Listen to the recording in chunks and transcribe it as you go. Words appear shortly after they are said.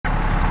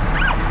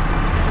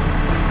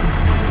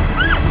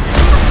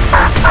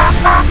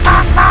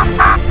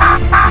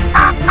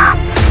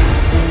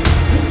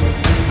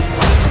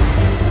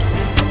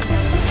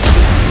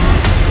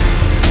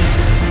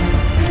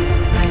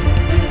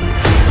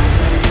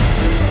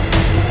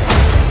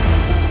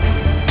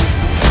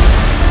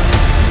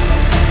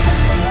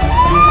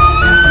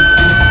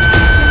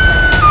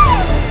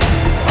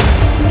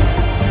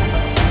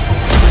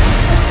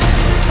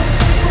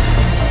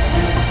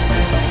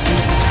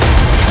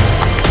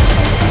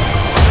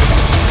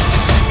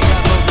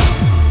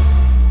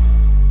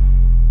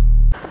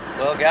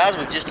Guys,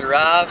 we've just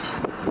arrived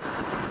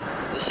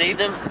this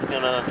evening.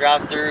 Gonna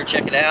drive through,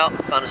 check it out,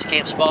 find us a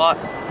camp spot,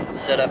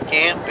 set up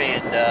camp,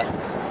 and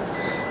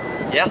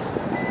yeah,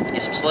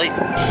 get some sleep.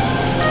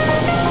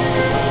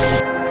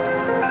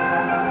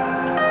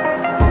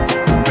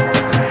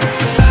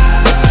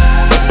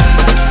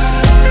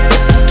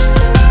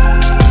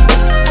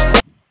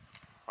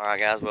 Alright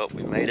guys, well,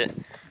 we made it.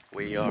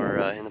 We are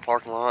in the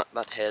parking lot,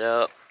 about to head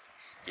up,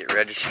 get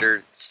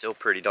registered. It's still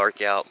pretty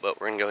dark out, but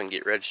we're gonna go ahead and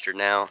get registered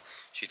now,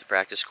 shoot the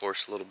practice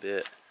course a little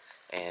bit,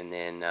 and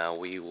then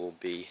we will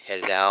be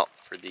headed out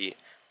for the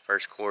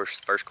first course.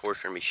 The first course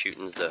we're gonna be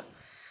shooting is the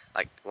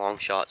long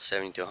shots,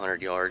 70 to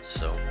 100 yards.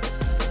 So we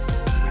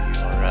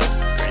are ready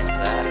for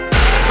that.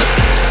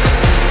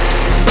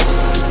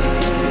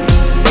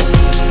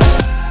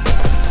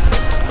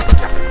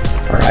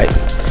 All right,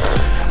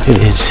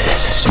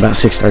 it's about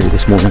 6:30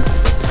 this morning.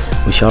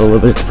 We shot a little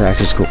bit at the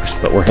practice course,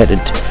 but we're headed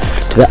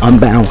to the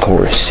Unbound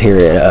course here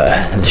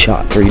at the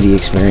Shot 3D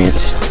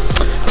Experience.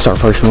 It's our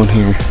first one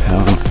here.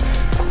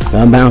 The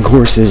Unbound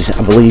course is,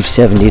 I believe,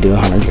 70 to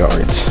 100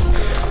 yards.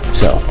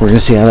 So we're gonna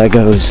see how that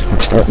goes. We're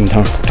starting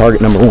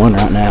target number 1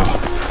 right now,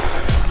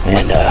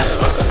 and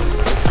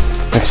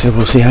like I said,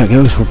 we'll see how it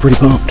goes. We're pretty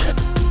pumped.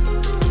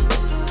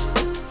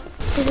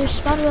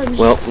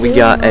 Well, we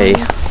got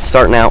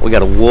starting out. We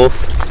got a wolf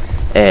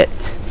at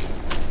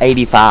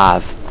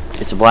 85.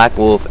 It's a black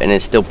wolf, and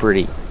it's still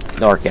pretty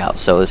dark out,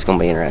 so this is gonna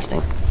be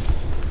interesting.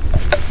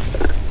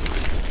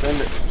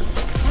 Send it.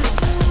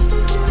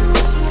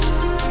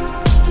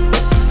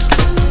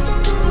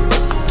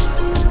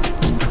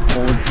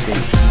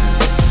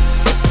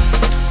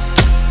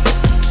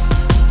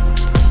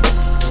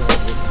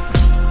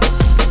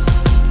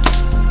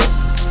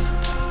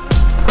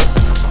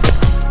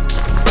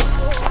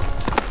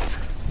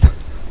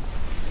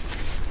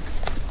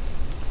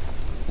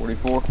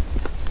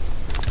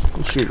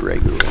 Shoot a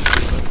regular one.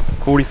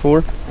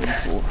 44?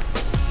 44.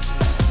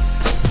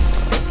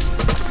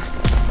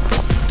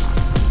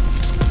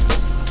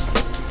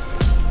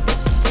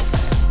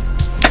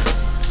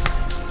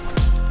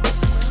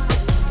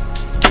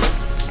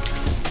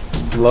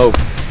 Low.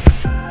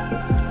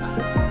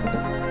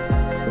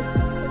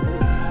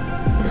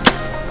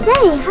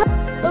 Dang, how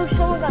oh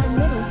someone got in the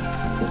middle.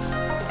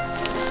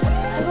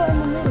 I got in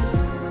the middle.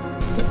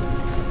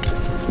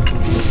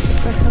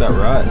 Is that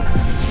right?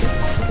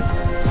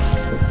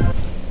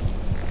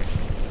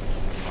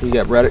 You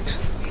got Reddicks?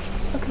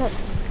 Look at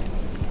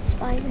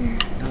spider.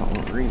 I don't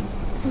want to read.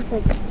 It's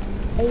like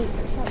 8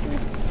 or something.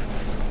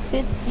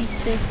 50,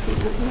 60.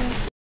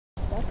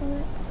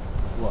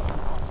 What?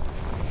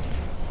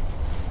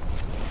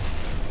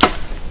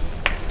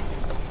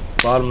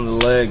 Bottom of the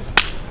leg.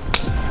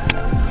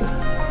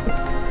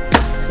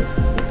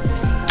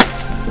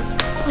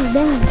 Oh,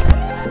 dang.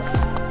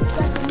 Is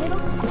that the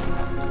middle?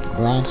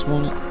 Last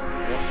one.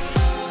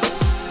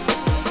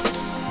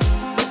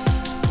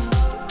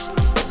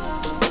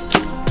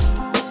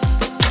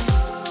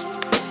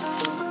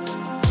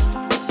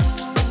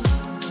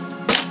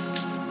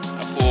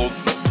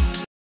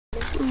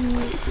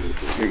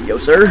 Here you go,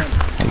 sir.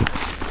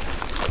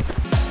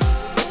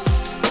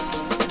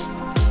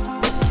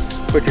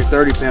 Put your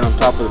 30 pin on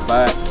top of the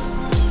back.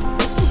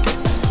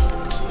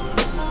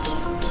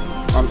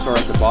 I'm sorry,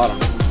 at the bottom.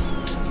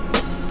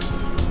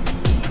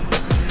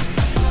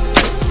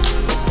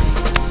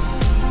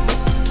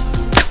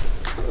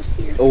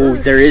 Oh,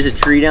 there is a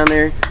tree down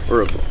there,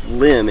 or a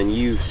limb in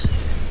use.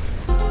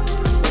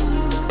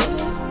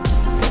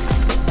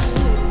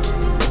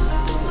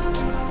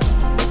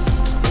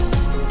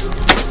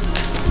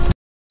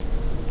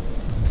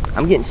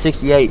 I'm getting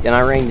 68, and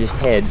I range just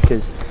head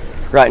because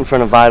right in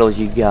front of vitals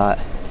you got.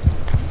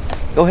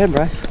 Go ahead,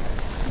 Bryce.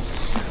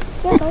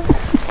 Yeah, go ahead.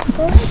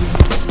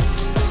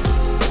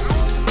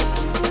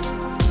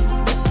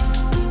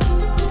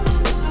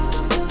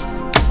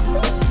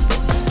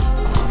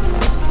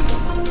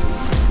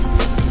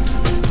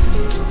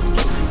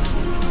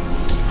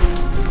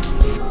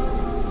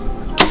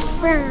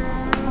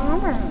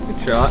 Good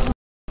shot.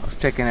 I was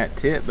checking that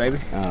tip, baby.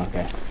 Oh,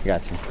 okay.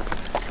 Got you.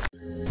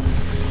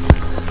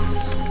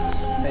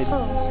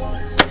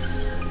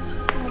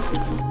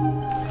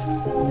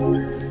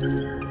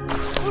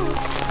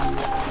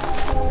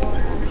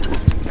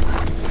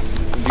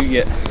 Did you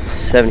get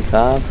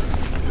 75.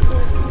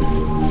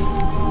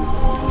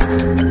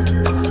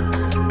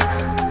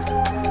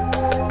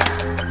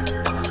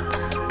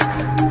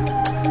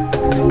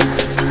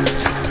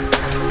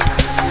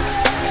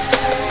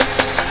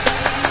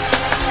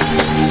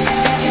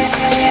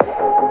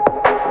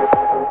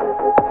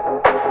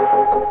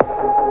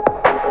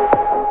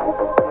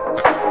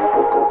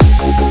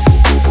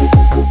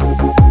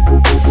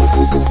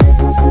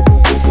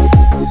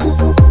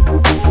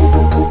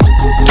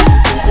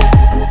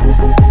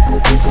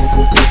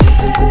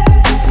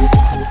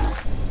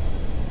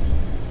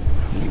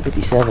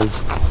 Seven.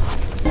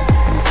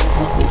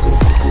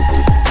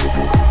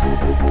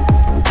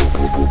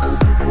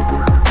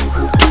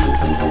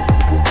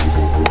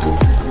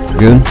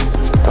 Good?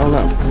 I don't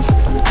know.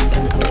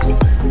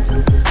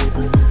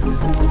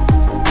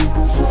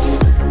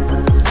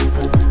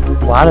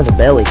 wide of the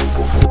belly.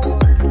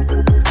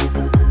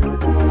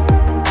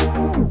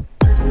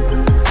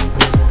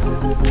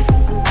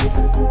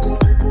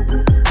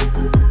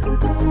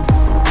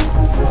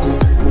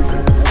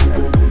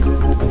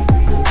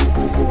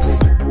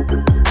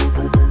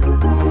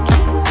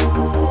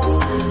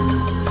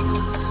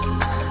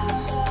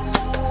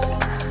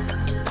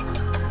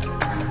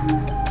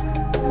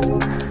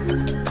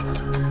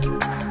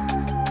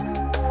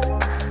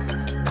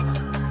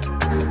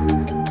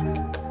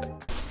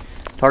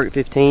 Target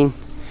 15.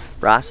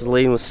 Bryce is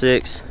leading with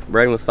 6.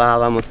 Braden with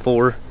 5. I'm with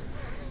 4.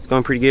 It's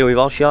going pretty good. We've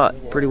all shot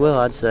pretty well,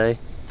 I'd say.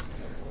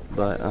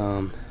 But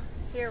a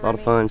lot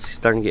of fun. It's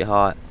starting to get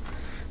hot.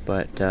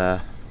 But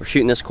we're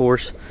shooting this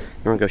course.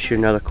 We're gonna go shoot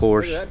another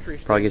course.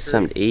 Probably get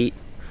something to eat.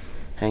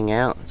 Hang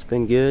out. It's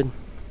been good.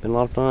 Been a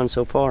lot of fun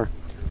so far.